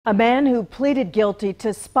A man who pleaded guilty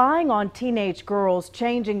to spying on teenage girls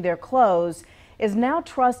changing their clothes is now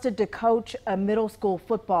trusted to coach a middle school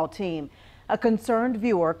football team. A concerned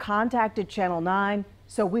viewer contacted Channel 9,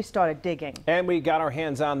 so we started digging. And we got our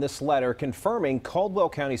hands on this letter confirming Caldwell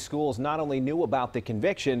County Schools not only knew about the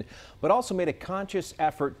conviction, but also made a conscious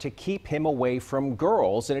effort to keep him away from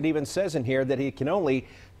girls. And it even says in here that he can only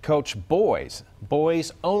coach boys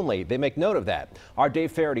only. They make note of that. Our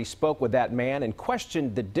Dave Faraday spoke with that man and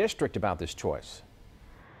questioned the district about this choice.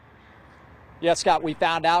 Yeah, Scott, we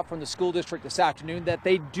found out from the school district this afternoon that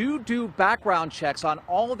they do background checks on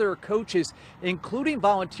all their coaches, including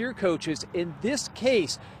volunteer coaches. In this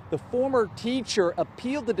case, the former teacher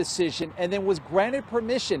appealed the decision and then was granted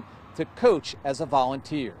permission to coach as a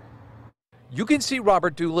volunteer. You can see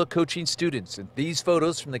Robert Dula coaching students in these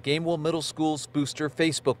photos from the Gamewell Middle School's Booster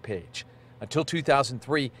Facebook page. Until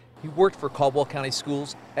 2003, he worked for Caldwell County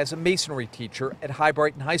Schools as a masonry teacher at High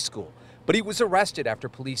Brighton High School. But he was arrested after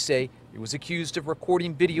police say he was accused of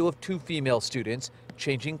recording video of two female students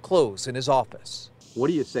changing clothes in his office. What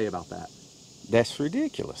do you say about that? That's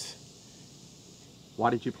ridiculous. Why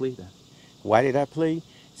did you plead that? Why did I plead?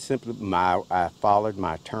 Simply, I followed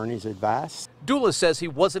my attorney's advice. Dula says he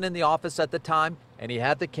wasn't in the office at the time and he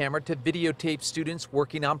had the camera to videotape students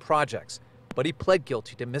working on projects. But he pled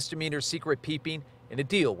guilty to misdemeanor secret peeping in a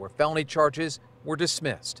deal where felony charges were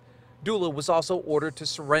dismissed. Dula was also ordered to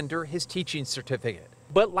surrender his teaching certificate.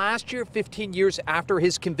 But last year, 15 years after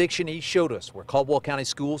his conviction, he showed us where Caldwell County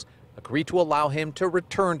Schools agreed to allow him to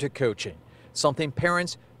return to coaching, something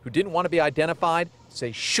parents who didn't want to be identified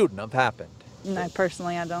say shouldn't have happened. No,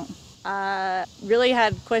 personally, I don't. I really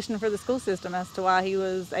had a question for the school system as to why he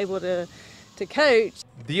was able to coach.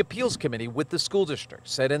 The appeals committee with the school district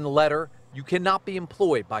said in the letter, you cannot be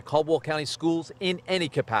employed by Caldwell County Schools in any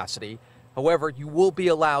capacity. However, you will be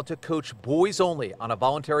allowed to coach boys only on a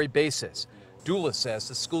voluntary basis. Dula says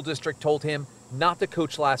the school district told him not to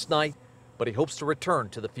coach last night, but he hopes to return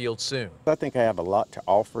to the field soon. I think I have a lot to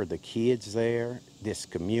offer the kids there, this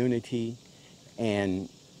community, and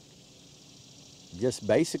just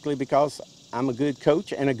basically because I'm a good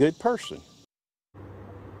coach and a good person.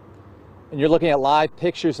 And you're looking at live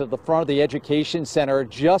pictures of the front of the Education Center.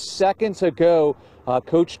 Just seconds ago,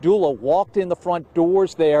 Coach Dula walked in the front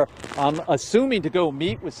doors there, assuming to go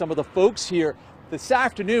meet with some of the folks here. This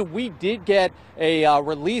afternoon, we did get a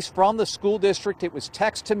release from the school district. It was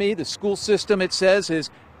text to me. The school system, it says, is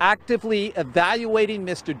actively evaluating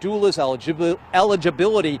Mr. Dula's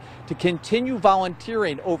eligibility to continue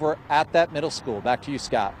volunteering over at that middle school. Back to you,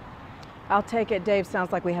 Scott. I'll take it, Dave.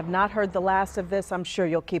 Sounds like we have not heard the last of this. I'm sure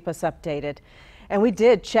you'll keep us updated. And we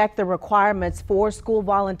did check the requirements for school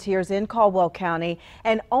volunteers in Caldwell County,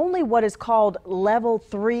 and only what is called level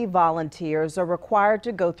 3 volunteers are required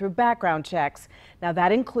to go through background checks. Now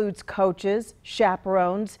that includes coaches,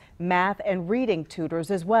 chaperones, math and reading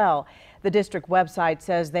tutors as well. The district website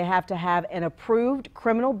says they have to have an approved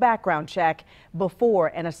criminal background check before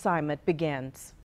an assignment begins.